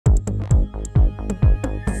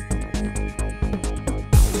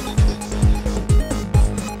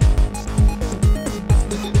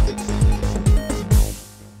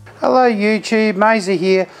Hello YouTube, Maisie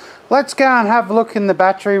here. Let's go and have a look in the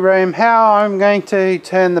battery room how I'm going to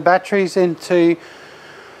turn the batteries into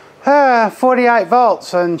 48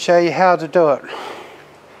 volts and show you how to do it.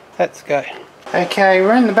 Let's go. Okay,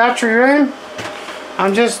 we're in the battery room.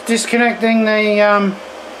 I'm just disconnecting the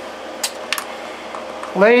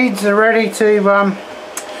leads. They're ready to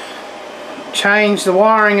change the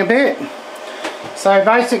wiring a bit. So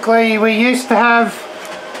basically we used to have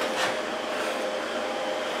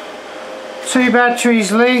two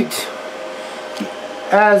batteries linked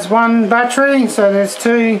as one battery, so there's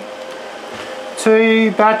two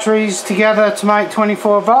batteries together to make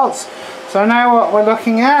 24 volts. So now what we're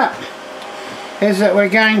looking at is that we're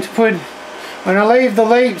going to leave the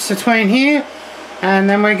leads between here, and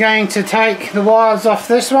then we're going to take the wires off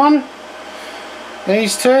this one,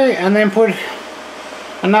 these two, and then put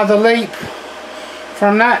another leap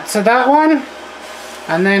from that to that one,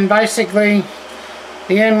 and then basically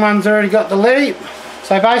the end one's already got the leap.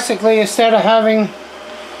 So basically instead of having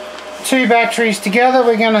two batteries together,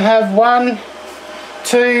 we're going to have 1,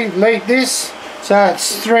 2, leap this, so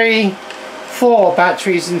it's 3, 4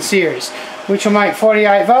 batteries in series, which will make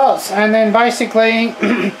 48 volts. And then basically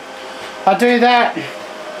I do that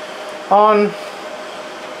on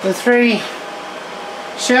the 3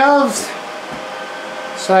 shelves,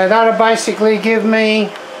 so that'll basically give me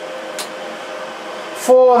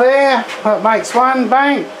 4 there, that makes 1,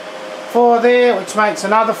 bang, 4 there, which makes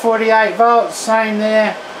another 48 volts, same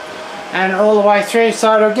there, and all the way through.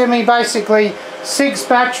 So it'll give me basically 6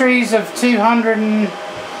 batteries of 210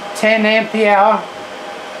 ampere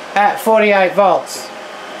at 48 volts.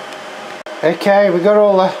 Okay, we got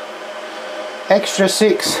all the extra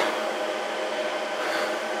 6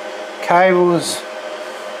 cables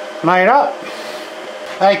made up.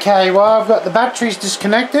 Okay, well I've got the batteries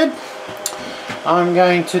disconnected. I'm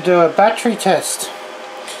going to do a battery test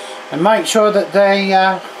and make sure that they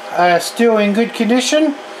are still in good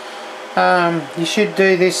condition. You should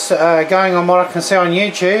do this, going on what I can see on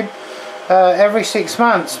YouTube, every 6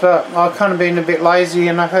 months, but I've kind of been a bit lazy,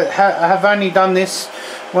 and I have only done this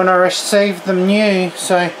when I received them new,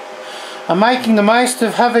 so I'm making the most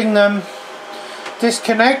of having them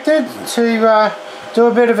disconnected to do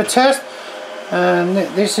a bit of a test. And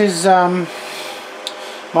this is my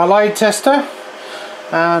load tester.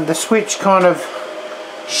 The switch kind of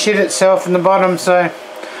shit itself in the bottom, so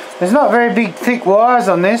there's not very big thick wires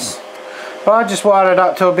on this, but I just wired it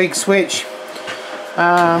up to a big switch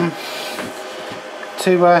to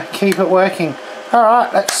keep it working.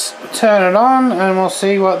 Alright, let's turn it on and we'll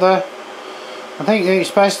see what I think you're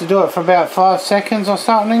supposed to do it for about 5 seconds or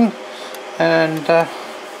something, and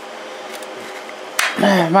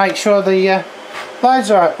make sure the load's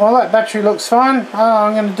right. Well, that battery looks fine.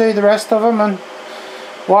 I'm going to do the rest of them and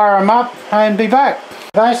wire them up and be back.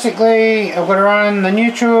 Basically I've got to run the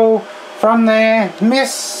neutral from there,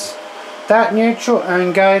 miss that neutral,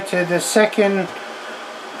 and go to the second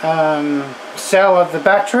cell of the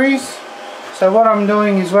batteries. So what I'm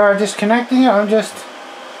doing is, where I'm disconnecting it, I'm just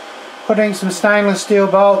putting some stainless steel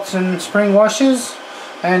bolts and spring washers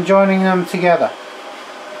and joining them together.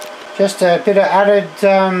 Just a bit of added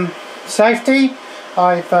safety,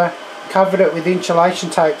 I've covered it with insulation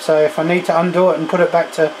tape, so if I need to undo it and put it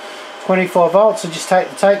back to 24 volts, I just take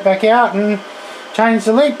the tape back out and change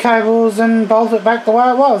the lead cables and bolt it back the way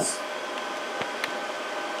it was.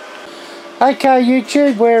 Okay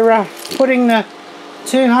YouTube, we're putting the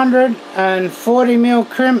 240mm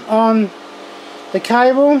crimp on the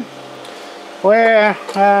cable, where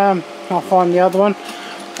I'll find the other one.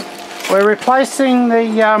 We're replacing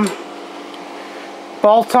the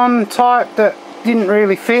bolt-on type that didn't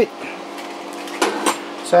really fit,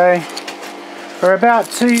 so we're about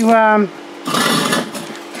to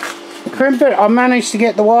crimp it. I managed to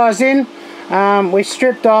get the wires in. We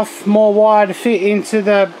stripped off more wire to fit into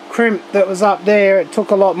the crimp that was up there. It took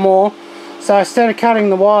a lot more, so instead of cutting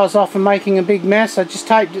the wires off and making a big mess, I just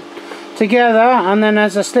taped it together, and then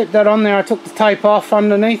as I slipped that on there, I took the tape off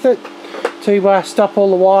underneath it to stop all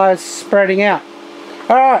the wires spreading out.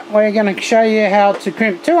 Alright, we're going to show you how to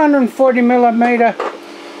crimp 240mm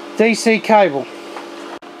DC cable.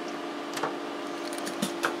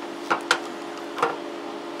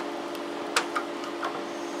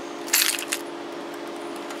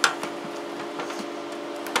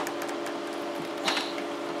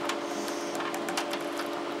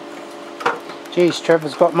 Geez,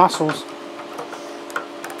 Trevor's got muscles.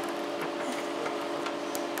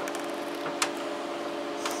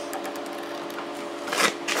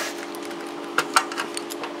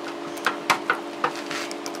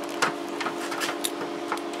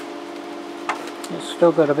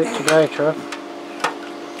 Still got a bit to go, Trev.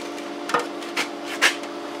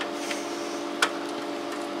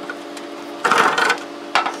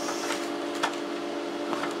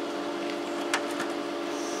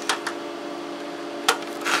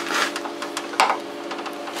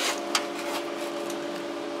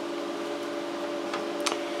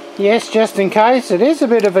 Yes, just in case. It is a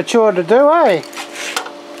bit of a chore to do, eh?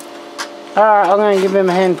 Alright, I'm going to give him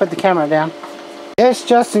a hand and put the camera down. Yes,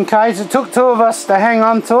 just in case. It took two of us to hang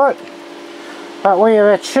on to it. But we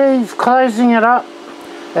have achieved closing it up.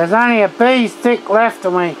 There's only a bee's thick left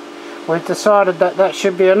and we've decided that that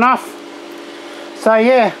should be enough. So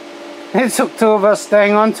yeah, it took two of us to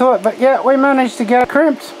hang on to it. But yeah, we managed to get it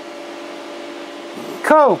crimped.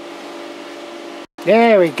 Cool.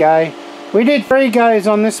 There we go. We did 3 goes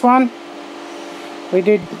on this one. We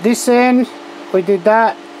did this end, we did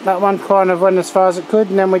that. That one kind of went as far as it could,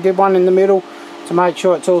 and then we did one in the middle to make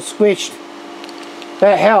sure it's all squished.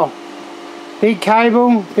 But hell, big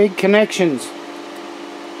cable, big connections.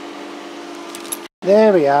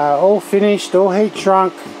 There we are, all finished, all heat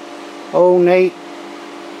shrunk, all neat,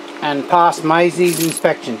 and passed Maisie's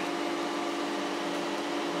inspection.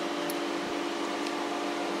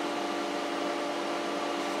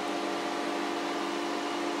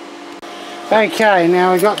 Okay,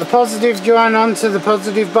 now we've got the positive joint onto the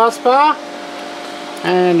positive bus bar,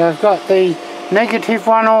 and I've got the negative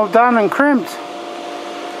one all done and crimped,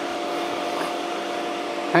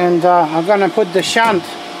 and I'm going to put the shunt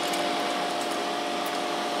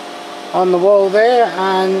on the wall there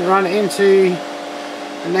and run it into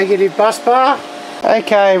the negative bus bar.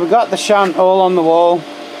 Okay, we've got the shunt all on the wall.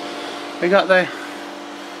 We've got the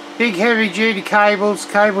big heavy duty cables,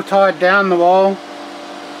 cable tied down the wall,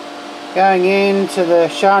 going into the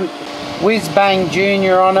shunt, Whiz Bang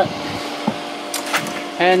Junior on it,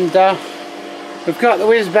 and we've got the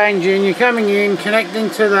Whiz Bang Junior coming in, connecting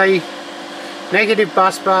to the negative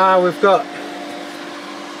bus bar. We've got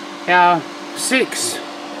our 6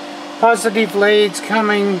 positive leads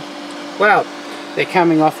coming, well, they're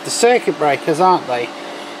coming off the circuit breakers, aren't they?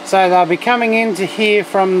 So they'll be coming into here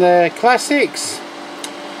from the classics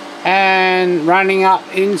and running up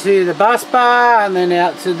into the bus bar and then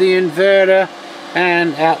out to the inverter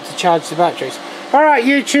and out to charge the batteries. Alright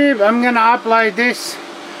YouTube, I'm going to upload this,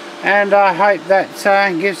 and I hope that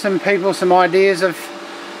gives some people some ideas of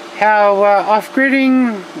how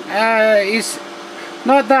off-gridding is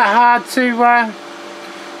not that hard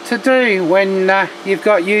to do when you've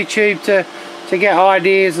got YouTube to get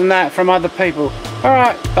ideas and that from other people.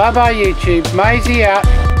 Alright, bye bye YouTube, Maisie out.